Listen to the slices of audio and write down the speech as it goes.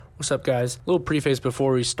What's up, guys? A little preface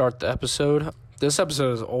before we start the episode. This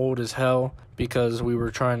episode is old as hell because we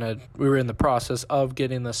were in the process of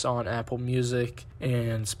getting this on Apple Music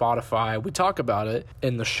and Spotify. We talk about it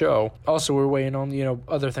in the show. Also, we're waiting on,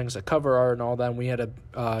 other things that cover art and all that. And we had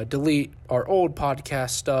to delete our old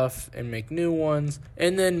podcast stuff and make new ones.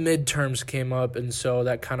 And then midterms came up, and so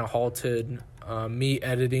that kind of halted me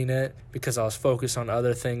editing it because I was focused on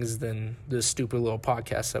other things than this stupid little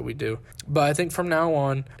podcast that we do. But I think from now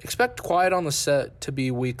on, expect Quiet on the Set to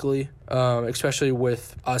be weekly, especially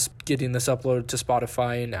with us getting this uploaded to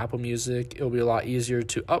Spotify and Apple Music. It'll be a lot easier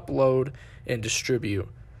to upload and distribute.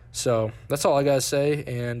 So that's all I gotta say,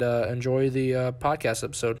 and enjoy the podcast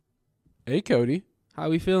episode. Hey, Cody. How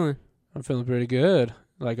we feeling? I'm feeling pretty good,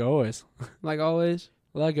 like always. Like always?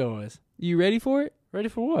 Like always. You ready for it? Ready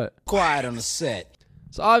for what? Quiet on the Set.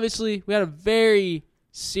 So obviously, we had a very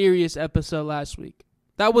serious episode last week.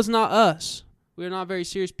 That was not us. We are not very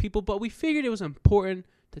serious people, but we figured it was important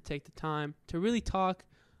to take the time to really talk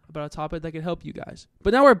about a topic that could help you guys.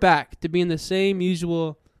 But now we're back to being the same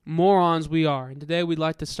usual morons we are. And today we'd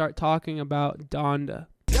like to start talking about Donda.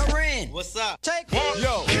 Yo, Ren. What's up? Take one.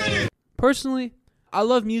 Yo. Personally, I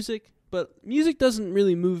love music, but music doesn't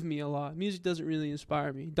really move me a lot. Music doesn't really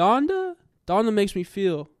inspire me. Donda makes me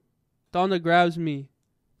feel. Donda grabs me.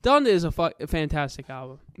 Donda is a fantastic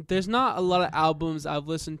album. There's not a lot of albums I've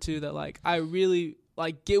listened to that I really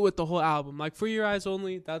get with the whole album. Like For Your Eyes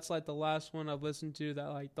Only, that's the last one I've listened to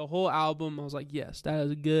that the whole album I was like, yes, that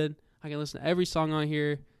is good. I can listen to every song on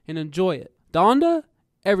here and enjoy it. Donda,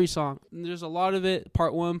 every song. There's a lot of it,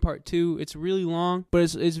 part 1, part 2. It's really long, but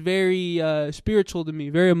it's very spiritual to me,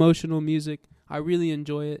 very emotional music. I really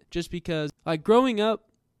enjoy it just because growing up,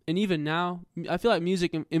 and even now, I feel like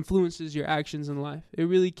music influences your actions in life. It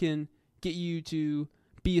really can get you to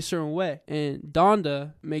be a certain way. And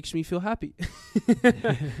Donda makes me feel happy.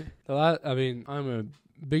 I'm a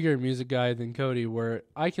bigger music guy than Cody, where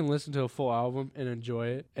I can listen to a full album and enjoy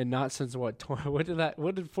it, and not since what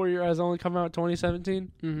did For Your Eyes Only come out,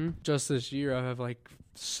 2017? Mm-hmm. Just this year, I have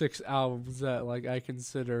 6 albums that I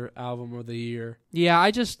consider album of the year. Yeah, I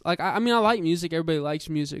just I like music. Everybody likes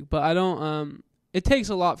music, but I don't. It takes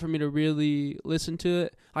a lot for me to really listen to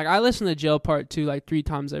it. I listen to Jail Part 2 3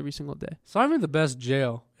 times every single day. It's not even the best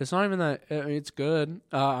Jail. It's not even that. It's good.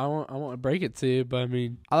 I won't break it to you, but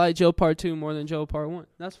I like Jail Part 2 more than Jail Part 1.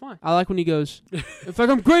 That's fine. I like when he goes, in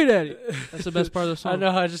fact, I'm great at it. That's the best part of the song. I know.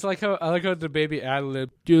 I just like how the baby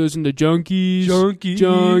ad-lib. Listen to junkies.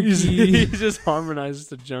 He just harmonizes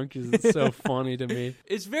the junkies. It's so funny to me.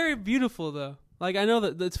 It's very beautiful, though. I know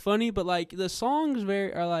that that's funny, but the songs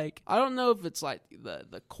are I don't know if it's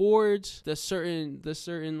the chords, the certain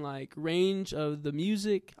range of the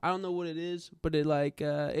music. I don't know what it is, but it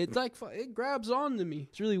it grabs on to me.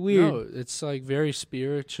 It's really weird. No, it's very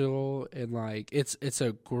spiritual, and it's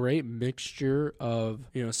a great mixture of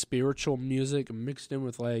spiritual music mixed in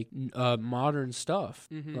with modern stuff.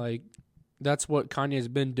 Mm-hmm. That's what Kanye's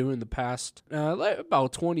been doing the past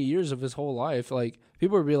about 20 years of his whole life.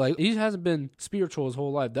 People would be like, he hasn't been spiritual his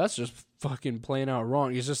whole life. That's just fucking playing out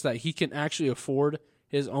wrong. It's just that he can actually afford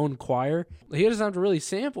his own choir. He doesn't have to really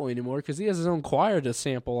sample anymore because he has his own choir to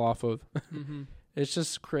sample off of. Mm-hmm. It's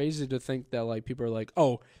just crazy to think that people are like,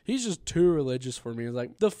 oh, he's just too religious for me.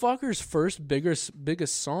 It's the fucker's first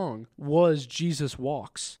biggest song was Jesus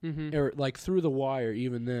Walks, mm-hmm. or Through the Wire.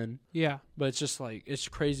 Even then, yeah. But it's just it's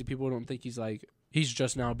crazy. People don't think he's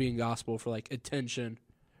just now being gospel for attention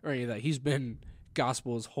or any of that. He's been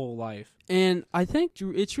gospel his whole life. And I think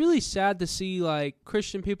it's really sad to see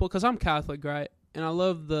Christian people, because I'm Catholic, right? And I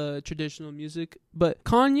love the traditional music, but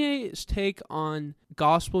Kanye's take on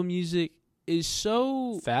gospel music is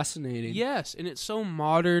so fascinating. Yes, and it's so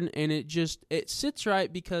modern, and it sits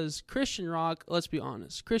right because Christian rock, let's be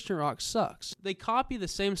honest, Christian rock sucks. They copy the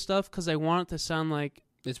same stuff because they want it to sound like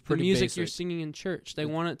it's pretty the music basic. You're singing in church. They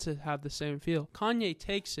want it to have the same feel. Kanye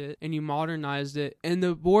takes it and he modernized it, and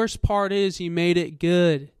the worst part is he made it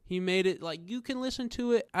good. He made it you can listen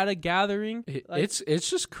to it at a gathering. It's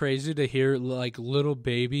just crazy to hear Little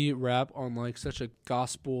Baby rap on such a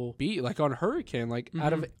gospel beat, on Hurricane. Mm-hmm.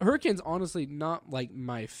 Out of Hurricane's honestly not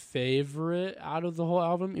my favorite out of the whole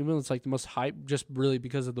album, even though it's the most hype, just really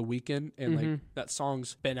because of The Weeknd and mm-hmm. That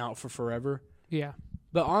song's been out for forever. Yeah,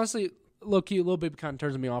 but honestly, low-key, Little Baby kind of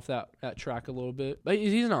turns me off that track a little bit. But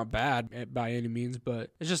he's not bad by any means,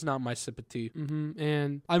 but it's just not my sip of tea. Mm-hmm.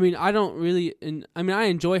 And I don't really, I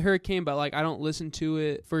enjoy Hurricane, but I don't listen to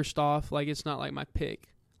it first off. It's not my pick.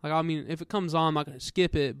 If it comes on, I'm not going to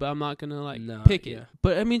skip it, but I'm not going to pick it.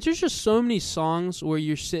 But there's just so many songs where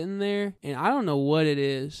you're sitting there and I don't know what it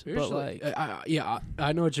is. You're but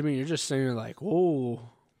I know what you mean. You're just sitting there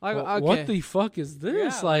whoa. Like, Well, okay. what the fuck is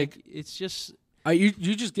this? Yeah, like it's just you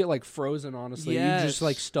just get like frozen. Honestly, you just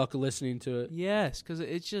like Yes. stuck listening to it. yes, because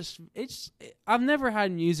I've never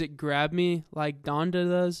had music grab me like Donda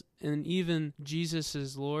does, and even Jesus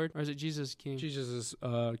is Lord, or is it Jesus is King? Jesus is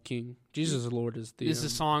King. Jesus is Lord is the is the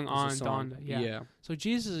song is the on song. Donda. Yeah. yeah. So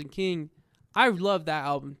Jesus and King, I love that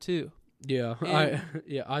album too. Yeah, And-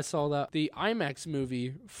 I saw that. The IMAX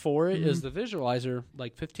movie for it is Mhm. the visualizer,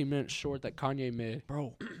 like 15 minutes short that Kanye made.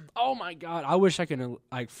 Bro, oh my god, I wish I could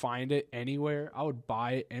like find it anywhere. I would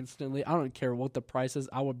buy it instantly. I don't care what the price is.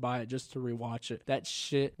 I would buy it just to rewatch it. That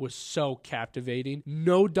shit was so captivating.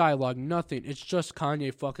 No dialogue, nothing. It's just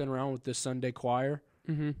Kanye fucking around with this Sunday choir,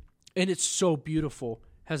 Mm-hmm. and it's so beautiful.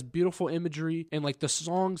 Has beautiful imagery, and like the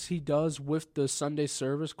songs he does with the Sunday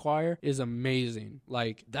service choir is amazing.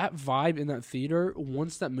 Like that vibe in that theater,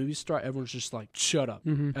 once that movie started, everyone's just like, shut up.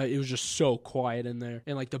 Mm-hmm. It was just so quiet in there,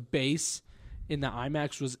 and like the bass in the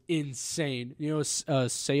IMAX was insane. You know,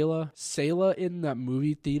 Selah in that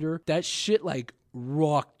movie theater, that shit like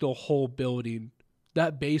rocked the whole building.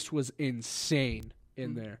 That bass was insane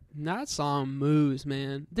in there. That song moves,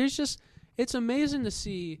 man. It's amazing to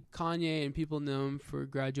see Kanye, and people know him for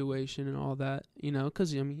Graduation and all that, you know,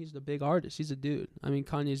 because, I mean, he's the big artist. He's a dude. I mean,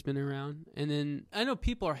 Kanye's been around. And then I know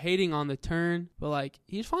people are hating on the turn, but, like,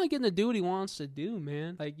 he's finally getting to do what he wants to do,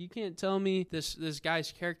 man. Like, you can't tell me this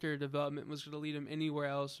guy's character development was going to lead him anywhere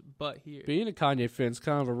else but here. Being a Kanye fan is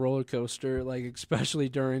kind of a roller coaster, like especially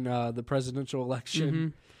during the presidential election.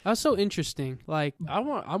 Mhm. That was so interesting. Like, I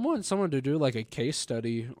want someone to do like a case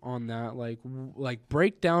study on that, like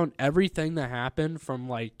break down everything that happened from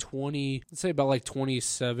like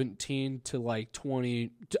 2017 to like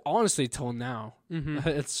honestly till now. mhm.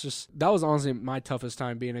 It's just that was honestly my toughest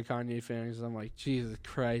time being a Kanye fan, because I'm like, Jesus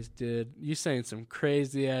Christ, dude, you saying some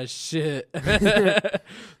crazy ass shit.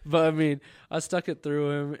 But I mean, I stuck it through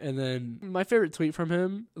him, and then my favorite tweet from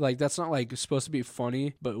him, like that's not like supposed to be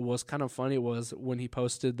funny, but it was kind of funny, was when he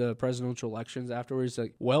posted the presidential elections afterwards,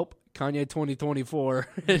 like, welp, Kanye 2024.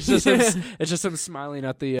 It's just him smiling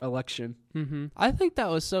at the election. Mm-hmm. I think that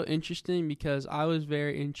was so interesting because I was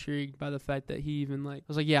very intrigued by the fact that he even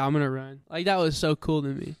was like, yeah, I'm gonna run. Like, that was so cool to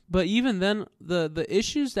me. But even then, the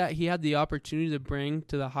issues that he had the opportunity to bring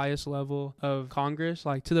to the highest level of Congress,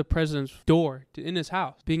 like to the president's door, in his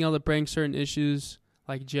house, being able to bring certain issues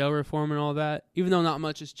like jail reform and all that, even though not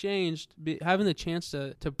much has changed, having the chance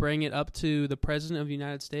to bring it up to the president of the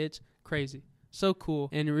United States, crazy. So cool,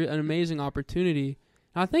 and an amazing opportunity.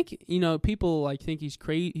 And I think, you know, people like think he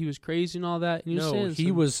was crazy and all that. And That's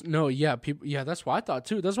what I thought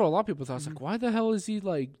too. That's what a lot of people thought. It's like, why the hell is he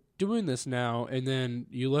like doing this now? And then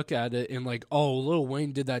you look at it and like, oh, Lil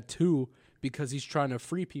Wayne did that too, because he's trying to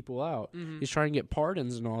free people out. Mhm. He's trying to get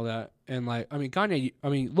pardons and all that. And like,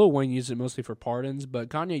 Lil Wayne used it mostly for pardons, but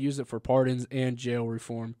Kanye used it for pardons and jail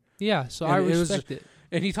reform. Yeah, so And I it was respect it.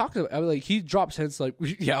 And he talked about, like, he drops hints like,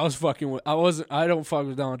 yeah, I don't fuck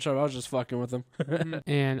with Donald Trump. I was just fucking with him.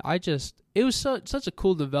 And it was such a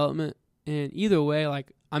cool development. And either way,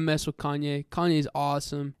 like, I mess with Kanye. Kanye's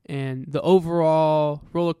awesome. And the overall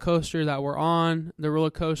roller coaster that we're on, the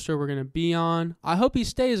roller coaster we're going to be on, I hope he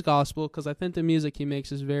stays gospel, because I think the music he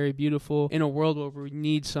makes is very beautiful in a world where we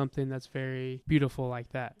need something that's very beautiful like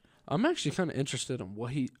that. I'm actually kind of interested in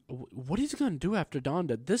what he's going to do after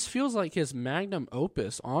Donda. This feels like his magnum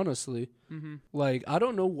opus, honestly. Mm-hmm. Like, I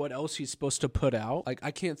don't know what else he's supposed to put out. Like,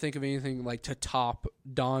 I can't think of anything, like, to top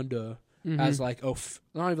Donda as, like,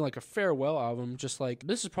 not even, like, a farewell album. Just, like,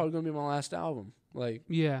 this is probably going to be my last album. Like,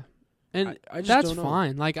 yeah. And I just that's don't know.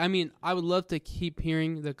 fine. Like, I mean, I would love to keep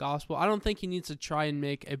hearing the gospel. I don't think he needs to try and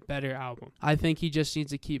make a better album. I think he just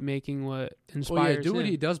needs to keep making what inspires do what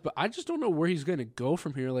him. he does, but I just don't know where he's going to go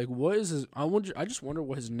from here. Like, what is his... I just wonder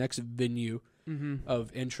what his next venue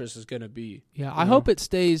of interest is going to be. Yeah, I hope it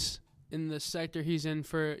stays in the sector he's in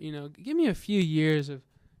for, you know, give me a few years of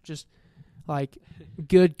just, like,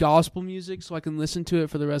 good gospel music so I can listen to it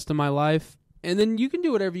for the rest of my life. And then you can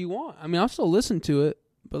do whatever you want. I mean, I'll still listen to it.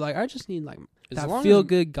 But, like, I just need, like, that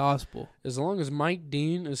feel-good gospel. As long as Mike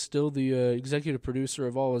Dean is still the executive producer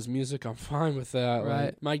of all his music, I'm fine with that. Right.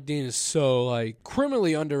 Like, Mike Dean is so, like,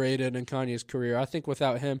 criminally underrated in Kanye's career. I think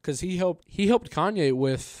without him, because he helped Kanye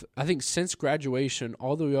with, I think, since graduation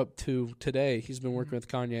all the way up to today, he's been working with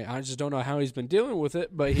Kanye. I just don't know how he's been dealing with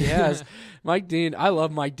it, but he has. Mike Dean, I love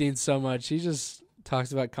Mike Dean so much. He just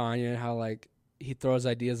talks about Kanye and how, like, he throws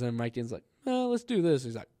ideas in, and Mike Dean's like, oh, let's do this.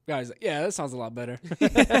 He's like, guys, yeah, that sounds a lot better.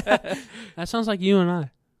 That sounds like you and I.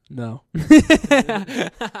 No.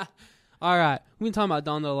 All right. We've been talking about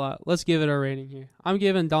Donda a lot. Let's give it our rating here. I'm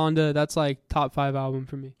giving Donda, that's like top 5 album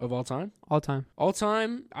for me. Of all time? All time. All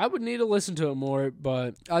time, I would need to listen to it more,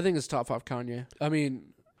 but I think it's top 5 Kanye. I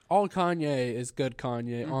mean, all Kanye is good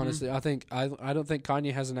Kanye, honestly. I don't think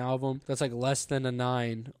Kanye has an album that's like less than a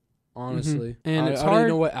 9, honestly. And I it's don't even hard.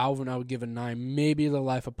 know what album I would give a 9. Maybe The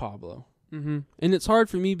Life of Pablo. And it's hard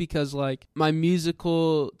for me because, like, my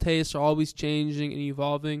musical tastes are always changing and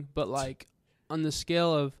evolving, but, like, on the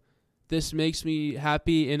scale of this makes me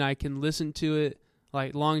happy and I can listen to it,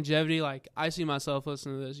 like, longevity, like, I see myself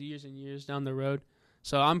listening to this years and years down the road.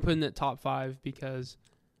 So I'm putting it top 5 because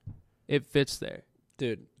it fits there.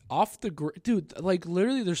 Dude, like,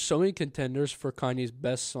 literally there's so many contenders for Kanye's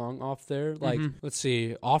best song off there. Like, let's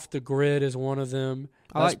see, Off the Grid is one of them.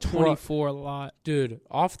 I like 24 a lot. Dude,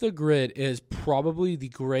 Off the Grid is probably the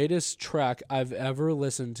greatest track I've ever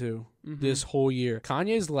listened to this whole year.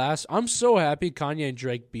 Kanye's last... I'm so happy Kanye and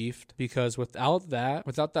Drake beefed because without that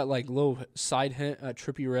like little side hint at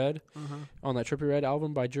Trippie Redd on that Trippie Redd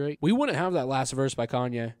album by Drake, we wouldn't have that last verse by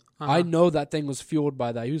Kanye. I know that thing was fueled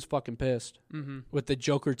by that. He was fucking pissed with the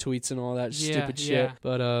Joker tweets and all that stupid shit.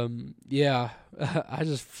 But yeah, I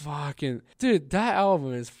just fucking... Dude, that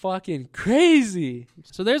album is fucking crazy.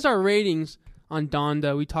 So there's our ratings on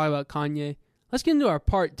Donda. We talk about Kanye. Let's get into our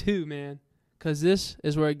part 2, man, because this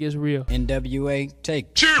is where it gets real. NWA,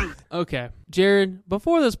 take. Okay, Jared,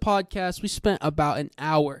 before this podcast, we spent about an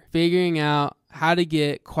hour figuring out how to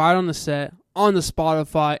get Quiet on the Set on the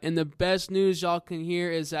Spotify, and the best news y'all can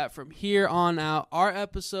hear is that from here on out, our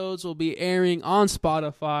episodes will be airing on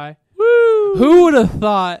Spotify. Woo! Who would have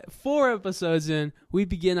thought 4 episodes in, we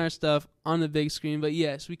begin our stuff on the big screen? But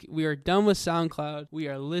yes, we are done with SoundCloud. We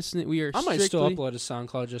are listening. We are I might still upload to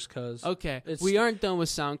SoundCloud just because. Okay, we aren't done with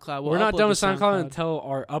SoundCloud. We're not done with SoundCloud until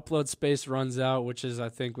our upload space runs out, which is, I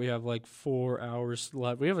think we have like 4 hours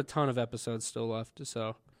left. We have a ton of episodes still left,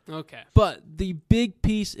 so. Okay. But the big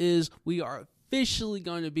piece is we are officially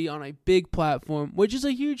going to be on a big platform, which is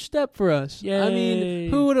a huge step for us. Yay. I mean,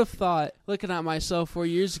 who would have thought, looking at myself 4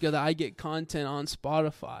 years ago, that I get content on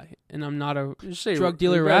Spotify and I'm not a drug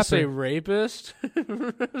dealer rapper. Say rapist?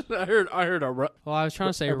 I heard a... Well, I was trying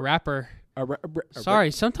to say rapper. Sorry,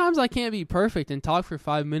 sometimes I can't be perfect and talk for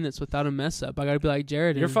 5 minutes without a mess up. I gotta be like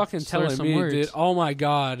Jared. You're fucking telling me, words. dude. Oh my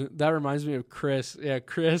god, that reminds me of Chris. Yeah,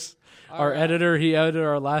 Chris, our editor. He edited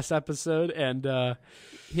our last episode, and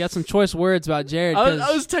he had some choice words about Jared.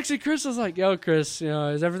 I was texting Chris. I was like, "Yo, Chris,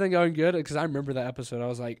 is everything going good?" Because I remember that episode.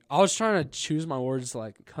 I was trying to choose my words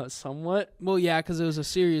like somewhat. Well, yeah, because it was a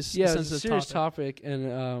serious, serious topic,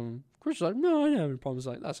 and Chris was like, "No, I didn't have any problems."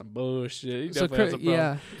 Like, that's some bullshit. He definitely has a problem.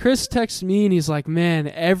 Yeah, Chris texts me and he's like, "Man,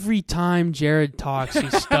 every time Jared talks, he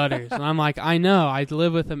stutters." And I'm like, "I know. I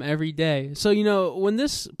live with him every day." So when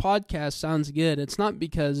this podcast sounds good, it's not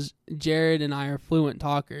because Jared and I are fluent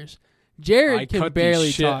talkers. Jared can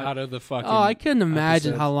barely talk. Out of the fucking I couldn't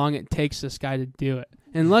imagine how long it takes this guy to do it.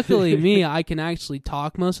 And luckily, me, I can actually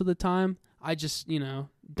talk most of the time. I just,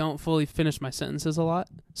 don't fully finish my sentences a lot,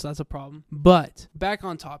 so that's a problem. But back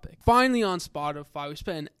on topic. Finally on Spotify, we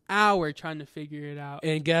spent an hour trying to figure it out.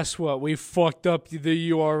 And guess what? We fucked up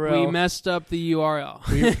the URL. We messed up the URL.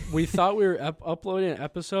 we thought we were uploading an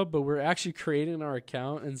episode, but we're actually creating our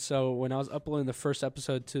account. And so when I was uploading the first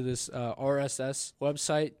episode to this RSS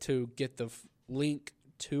website to get the link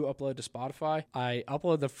to upload to Spotify, I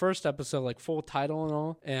uploaded the first episode, like full title and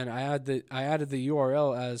all, and I added the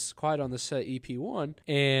URL as Quiet on the Set EP1,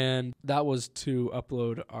 and that was to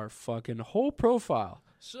upload our fucking whole profile.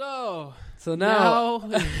 So now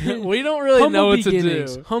we don't really know what to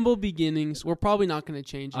do. Humble beginnings. We're probably not going to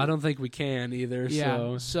change it. I don't think we can either.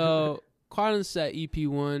 Yeah. So Quiet on the Set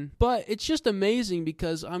EP1, but it's just amazing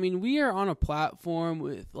because we are on a platform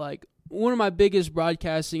with like one of my biggest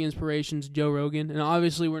broadcasting inspirations, Joe Rogan, and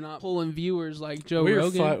obviously we're not pulling viewers like Joe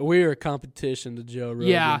Rogan. We're a competition to Joe Rogan.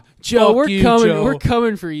 Yeah, Joe, Joe. We're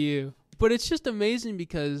coming for you. But it's just amazing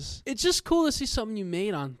because it's just cool to see something you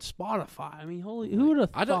made on Spotify. Who would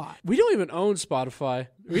have thought? We don't even own Spotify.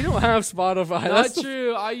 We don't have Spotify. That's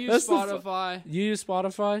true. I use Spotify. You use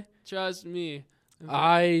Spotify? Trust me.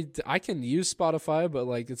 I can use Spotify, but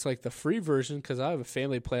it's like the free version because I have a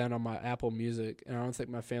family plan on my Apple Music, and I don't think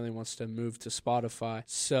my family wants to move to Spotify.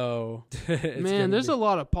 So, man, there's a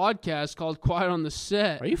lot of podcasts called Quiet on the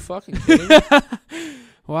Set. Are you fucking kidding me?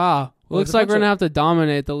 Wow. Looks like we're going to have to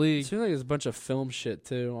dominate the league. It seems like there's a bunch of film shit,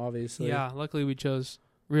 too, obviously. Yeah, luckily we chose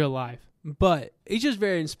real life. But it's just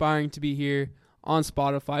very inspiring to be here on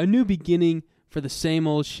Spotify. A new beginning for the same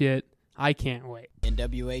old shit. I can't wait.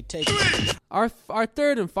 NWA take it. Our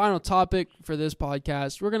third and final topic for this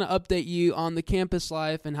podcast, we're going to update you on the campus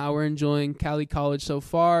life and how we're enjoying Cali College so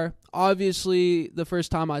far. Obviously, the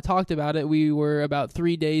first time I talked about it, we were about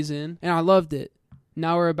 3 days in, and I loved it.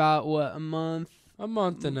 Now we're about, a month? A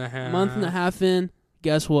month and a half. Month and a half in.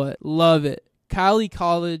 Guess what? Love it. Cali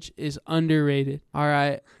College is underrated. All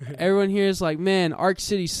right. Everyone here is like, man, Arc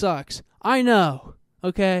City sucks. I know.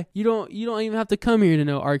 Okay, you don't even have to come here to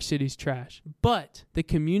know Arc City's trash. But the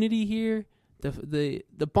community here, the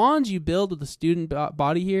bonds you build with the student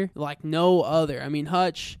body here, like no other. I mean,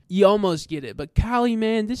 Hutch, you almost get it, but Cali,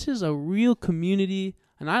 man, this is a real community,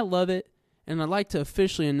 and I love it. And I'd like to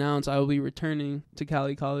officially announce I will be returning to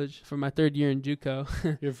Cali College for my third year in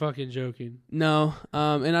JUCO. You're fucking joking. No,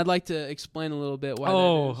 and I'd like to explain a little bit why.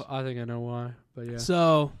 Oh, that is. I think I know why, but yeah.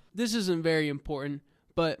 So this isn't very important.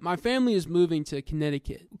 But my family is moving to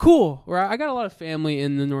Connecticut. Cool, right? I got a lot of family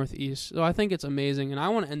in the Northeast, so I think it's amazing, and I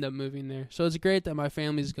want to end up moving there. So it's great that my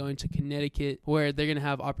family is going to Connecticut, where they're going to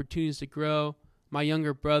have opportunities to grow. My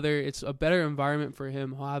younger brother, it's a better environment for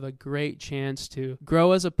him. He'll have a great chance to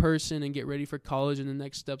grow as a person and get ready for college and the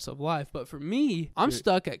next steps of life. But for me, I'm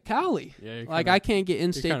stuck at Cali. Yeah, I can't get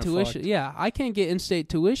in-state tuition. Fucked. Yeah, I can't get in-state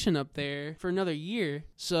tuition up there for another year.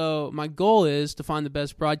 So my goal is to find the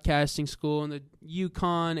best broadcasting school in the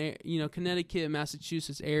Yukon, Connecticut,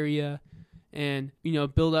 Massachusetts area, and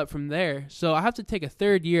build up from there. So I have to take a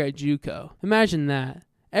third year at JUCO. Imagine that.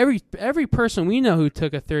 Every person we know who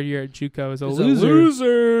took a third year at JUCO is a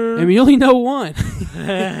loser. And we only know one.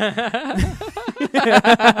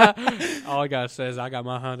 All I gotta say is I got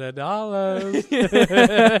my $100.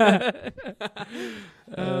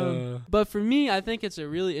 But for me, I think it's a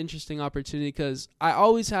really interesting opportunity because I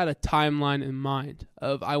always had a timeline in mind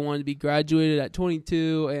of I wanted to be graduated at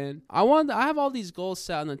 22, and I have all these goals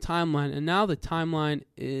set on the timeline, and now the timeline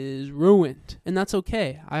is ruined, and that's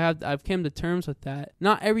okay. I've come to terms with that.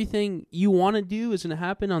 Not everything you want to do is going to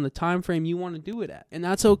happen on the time frame you want to do it at, and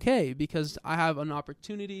that's okay because I have an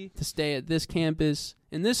opportunity to stay at this campus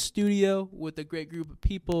in this studio with a great group of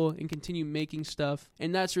people and continue making stuff,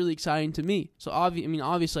 and that's really exciting to me. So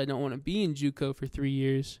obviously I don't want to be in JUCO for 3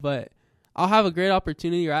 years, but I'll have a great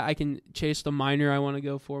opportunity, right? I can chase the minor I want to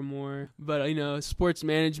go for more, but sports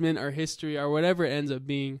management or history or whatever it ends up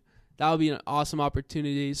being, that would be an awesome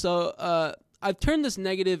opportunity. So I've turned this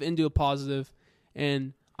negative into a positive,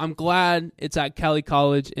 and I'm glad it's at Cali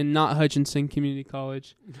College and not Hutchinson Community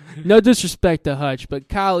College. No disrespect to Hutch, but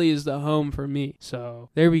Cali is the home for me. So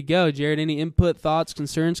there we go. Jared, any input, thoughts,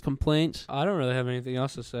 concerns, complaints? I don't really have anything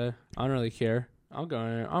else to say. I don't really care.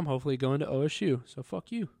 I'm hopefully going to OSU, so fuck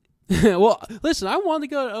you. Well, listen, I wanted to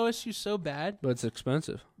go to OSU so bad. But it's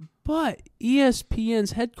expensive. But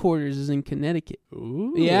ESPN's headquarters is in Connecticut.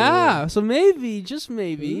 Ooh. Yeah, so maybe, just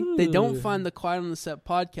maybe, Ooh. they don't find the Quiet on the Set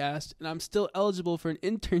podcast, and I'm still eligible for an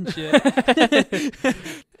internship.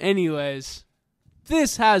 Anyways,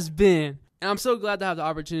 this has been, and I'm so glad to have the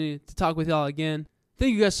opportunity to talk with y'all again.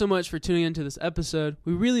 Thank you guys so much for tuning into this episode.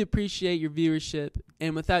 We really appreciate your viewership.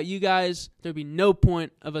 And without you guys, there'd be no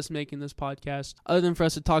point of us making this podcast other than for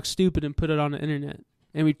us to talk stupid and put it on the internet.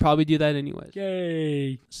 And we'd probably do that anyways.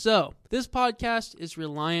 Yay. So, this podcast is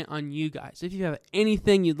reliant on you guys. If you have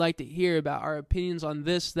anything you'd like to hear about our opinions on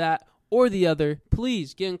this, that, or the other,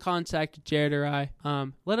 please get in contact with Jared or I.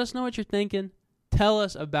 Let us know what you're thinking. Tell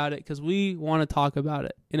us about it because we want to talk about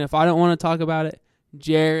it. And if I don't want to talk about it,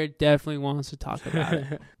 Jared definitely wants to talk about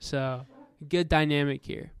it. So, good dynamic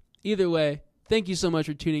here. Either way, thank you so much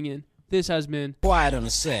for tuning in. This has been Quiet on the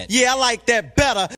Set. Yeah, I like that better.